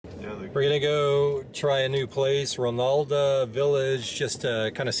We're gonna go try a new place, Ronaldo Village, just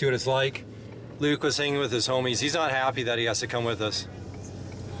to kind of see what it's like. Luke was hanging with his homies. He's not happy that he has to come with us.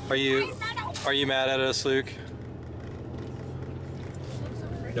 Are you mad at us, Luke?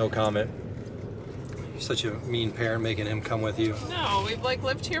 No comment. You're such a mean parent making him come with you. No, we've like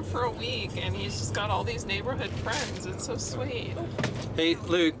lived here for a week and he's just got all these neighborhood friends. It's so sweet. Hey,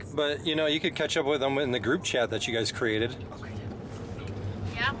 Luke, but you know, you could catch up with them in the group chat that you guys created.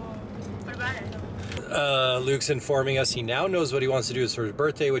 Yeah? What about it? Luke's informing us he now knows what he wants to do for his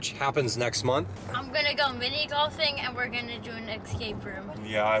birthday, which happens next month. I'm gonna go mini golfing and we're gonna do an escape room.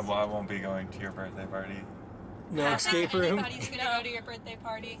 Yeah, I won't be going to your birthday party. No escape room? Anybody's gonna go to your birthday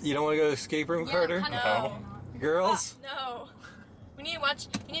party. You don't want to go to the escape room, Carter? No. Girls? No. We need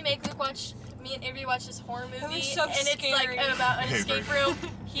to make Luke watch, me and Avery watch this horror movie. so and it's like about an escape room.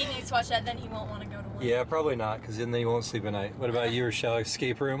 He needs to watch that, then he won't want to go to one. Yeah, probably not, because then he won't sleep at night. What about you, Rochelle?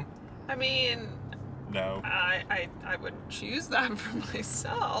 Escape room? I mean, No. I would choose that for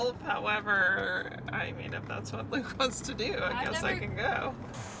myself. However, I mean, if that's what Luke wants to do, I guess I can go.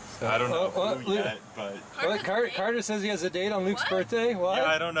 I don't know who yet, but... What, Carter says he has a date on Luke's birthday? What? Yeah,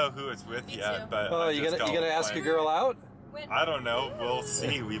 I don't know who it's with yet, but... Oh, you gonna ask a girl out? I don't know. We'll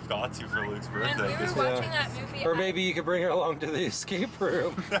see. We've got to for Luke's birthday. When we were watching that movie... Or maybe you could bring her along to the escape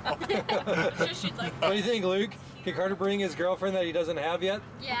room. She'd like What do you think, Luke? Can Carter bring his girlfriend that he doesn't have yet?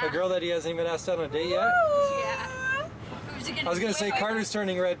 Yeah. A girl that he hasn't even asked out on a date yet? Yeah. Who's it gonna I was gonna say Carter's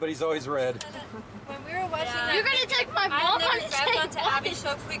turning red, but he's always red. When we were watching that You're gonna take my mom on a I've never grabbed onto date. Abby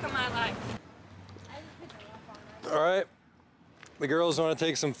so quick in my life. All right. The girls want to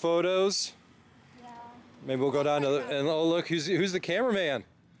take some photos. Yeah. Maybe we'll go down to and oh look, who's the cameraman?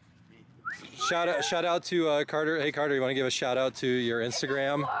 Shout out to Carter. Hey Carter, you want to give a shout out to your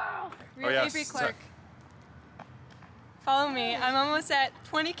Instagram? Oh, yes. Avery Clark. Follow me. I'm almost at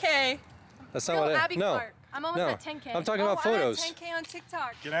 20K. That's not what I Abby no. Clark. I'm almost No. at 10K. I'm talking about photos. I'm at 10K on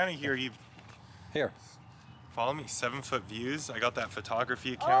TikTok. Get out of here, you... Here. Follow me, 7 foot views. I got that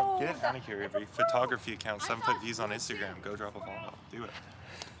photography account. Oh, Get out of here, Avery. Photography account, 7 foot views on Instagram. Go drop a follow. Do it.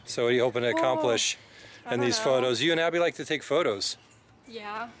 So what are you hoping to accomplish in these photos? You and Abby like to take photos.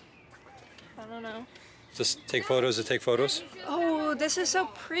 Yeah. I don't know. Just take photos to take photos? Oh, this is so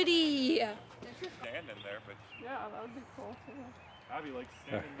pretty. Stand in there, but Yeah, that would be cool. Abby likes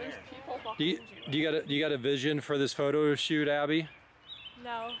standing there. People Do you got a vision for this photo shoot, Abby?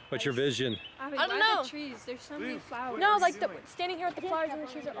 No. What's your vision? I don't know. The trees. There's so many flowers. No, like standing here with the flowers and the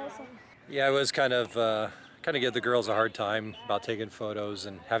trees are awesome. Yeah, it was kind of give the girls a hard time about taking photos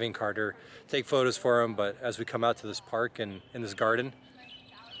and having Carter take photos for them. But as we come out to this park and in this garden,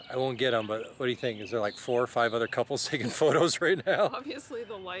 I won't get them. But what do you think? Is there like 4 or 5 other couples taking photos right now? Obviously,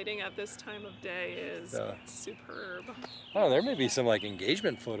 the lighting at this time of day is superb. Oh, there may be some like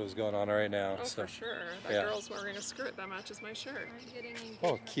engagement photos going on right now. Oh, so. for sure. That girl's wearing a skirt that matches my shirt.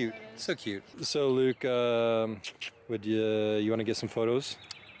 Oh, cute. So cute. So, Luke, would you want to get some photos?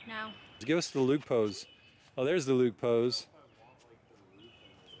 No. Give us the Luke pose. Oh, there's the Luke pose.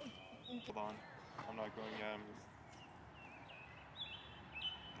 Hold on. I'm not going yet.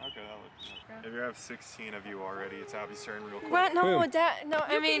 Okay, that looks good. If you have 16 of you already, it's Abby's turn real quick. What? No, Boom. Dad. No,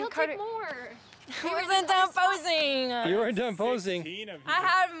 I mean, Carter. more. He wasn't done posing. You weren't done posing. 16 of you. I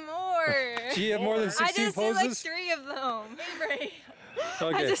had more. Do you have more than 16 I just poses? did like 3 of them. Avery.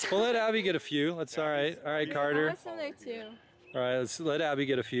 Okay, we'll let Abby get a few. That's all right. All right, Carter. I some there too. All right, let's let Abby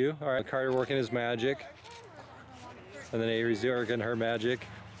get a few. All right, Carter working his magic. And then Avery's working her magic.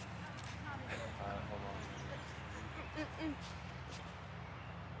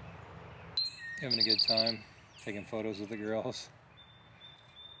 Having a good time, taking photos with the girls.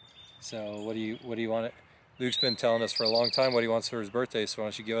 So what do you want? Luke's been telling us for a long time what he wants for his birthday, so why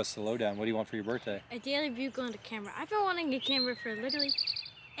don't you give us the lowdown? What do you want for your birthday? A daily bugle and a camera. I've been wanting a camera for literally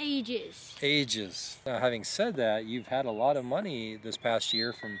ages. Ages. Now, having said that, you've had a lot of money this past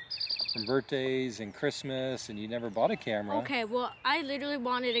year from birthdays and Christmas, and you never bought a camera. Okay, well, I literally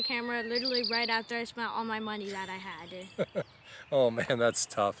wanted a camera literally right after I spent all my money that I had. Oh man, that's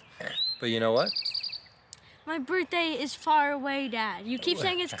tough. But you know what? My birthday is far away, Dad. You keep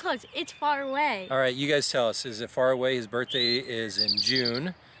saying it's close. It's far away. All right, you guys tell us, is it far away? His birthday is in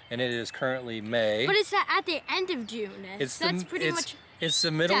June, and it is currently May. But it's at the end of June. It's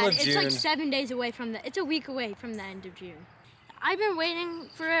the middle of June. It's like 7 days away from it's a week away from the end of June. I've been waiting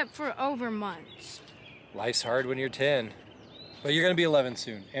for it for over months. Life's hard when you're 10. But you're gonna be 11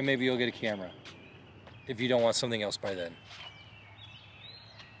 soon, and maybe you'll get a camera. If you don't want something else by then.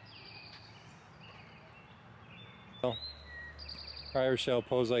 All right, Rochelle,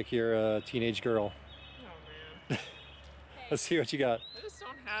 pose like you're a teenage girl. Oh man. Let's see what you got. I just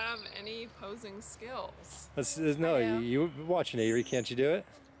don't have any posing skills. No, you watching Avery, can't you do it?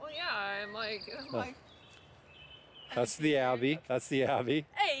 Well, yeah, I'm like. That's the Abby. That's the Abby.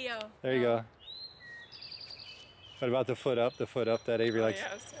 Hey, yo. There you go. What about the foot up? The foot up that Avery likes.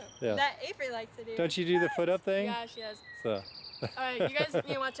 Yes, Yeah. That Avery likes to do. Don't you do the foot up thing? Yeah, she does. So. Alright, you guys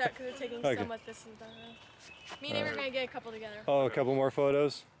need to watch out because they're taking Okay. some with this and that. Me and Avery are going to get a couple together. Oh, a couple more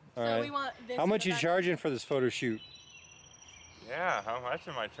photos? All So right. we want this How in much the you back. charging for this photo shoot? Yeah, how much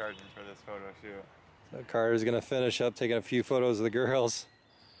am I charging for this photo shoot? So Carter's gonna finish up taking a few photos of the girls.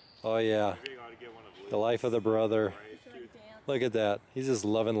 Oh yeah, the life of the brother. Look at that. He's just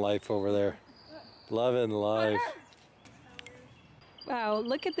loving life over there. Loving life. Wow,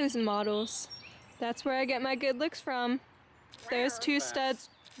 look at those models. That's where I get my good looks from. Those two studs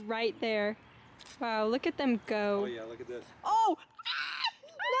right there. Wow, look at them go. Oh yeah, look at this. Oh!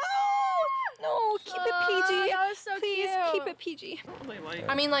 No! No, keep it PG. That was so Please cute. keep it PG. Like,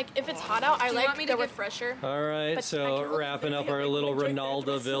 I mean, like, if it's hot out, I you like want me the to get- refresher. All right, But I so can hold wrapping it up our little like right there.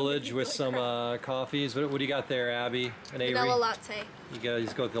 Ronaldo village with some coffees. What do you got there, Abby and Avery? Vanilla latte. You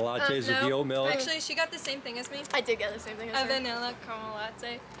guys go with the lattes with the oat milk? Actually, she got the same thing as me. I did get the same thing as her. A vanilla caramel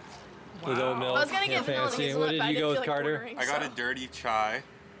latte. With oat milk. I was gonna Yeah, get vanilla fancy. hazelnut, What but I did you didn't go feel with, like Carter? ordering, I got so. a dirty chai.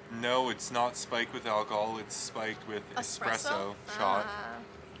 No, it's not spiked with alcohol. It's spiked with espresso shot.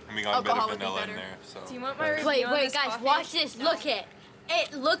 And we got a bit Alcohol of would be vanilla in better. there. So. Do you want my review Wait, on wait, this guys, coffee? watch this. No. Look it.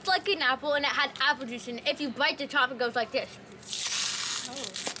 It looked like an apple and it had apple juice in it. If you bite the top, it goes like this.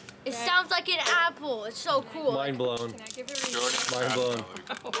 It sounds like an apple. It's so cool. Mind blown. Can I give a review? Jordan, Mind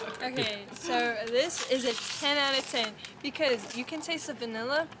blown. Okay, so this is a 10 out of 10 because you can taste the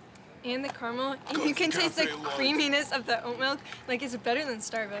vanilla and the caramel, and you can taste the creaminess of the oat milk. Like, it's better than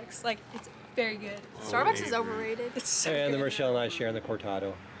Starbucks. Like, it's very good. Starbucks is overrated. It's so And then good. Rochelle and I sharing the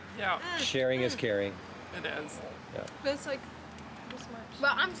cortado. yeah, Sharing is caring. it is. But it's like this much.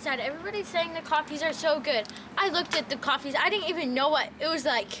 Well, I'm sad. Everybody's saying the coffees are so good. I looked at the coffees. I didn't even know what it was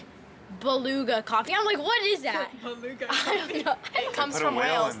like. Beluga coffee. I'm like, what is that? Beluga. I don't know. It comes Put a from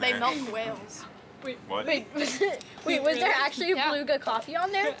whale whales. in They there. milk whales. What? Wait, was there actually a Yeah. beluga coffee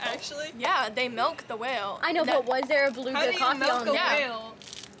on there? Actually? Yeah, they milk the whale. I know, but was there a How beluga do you coffee milk on a there? whale?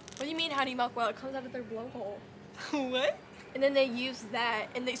 What do you mean, how do you milk whale? It comes out of their blowhole. What? And then they use that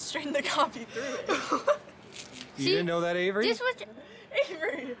and they strain the coffee through it. You See, didn't know that, Avery? This was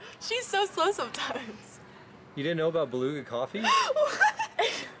Avery, she's so slow sometimes. You didn't know about beluga coffee?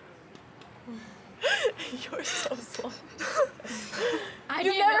 You're so slow. I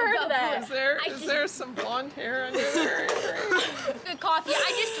You've didn't never know heard about of that. beluga. Is there I is just- there some blonde hair under there? Beluga coffee.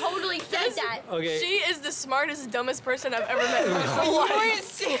 I just totally said that. Okay. She is the smartest, dumbest person I've ever met in my whole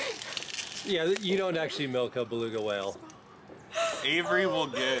life. Yeah, you don't actually milk a beluga whale. Avery will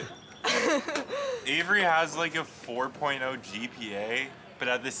get. Avery has like a 4.0 GPA, but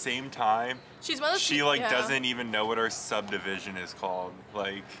at the same time, She's one of the she like doesn't even know what our subdivision is called.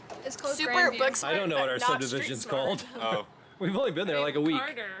 Like, It's called super book smart. I don't know what but our not subdivision's street smart. called. oh, We've only been there like a week.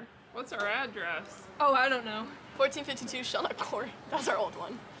 Carter, what's our address? Oh, I don't know. 1452 Shelnut Court. That's our old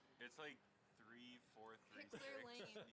one.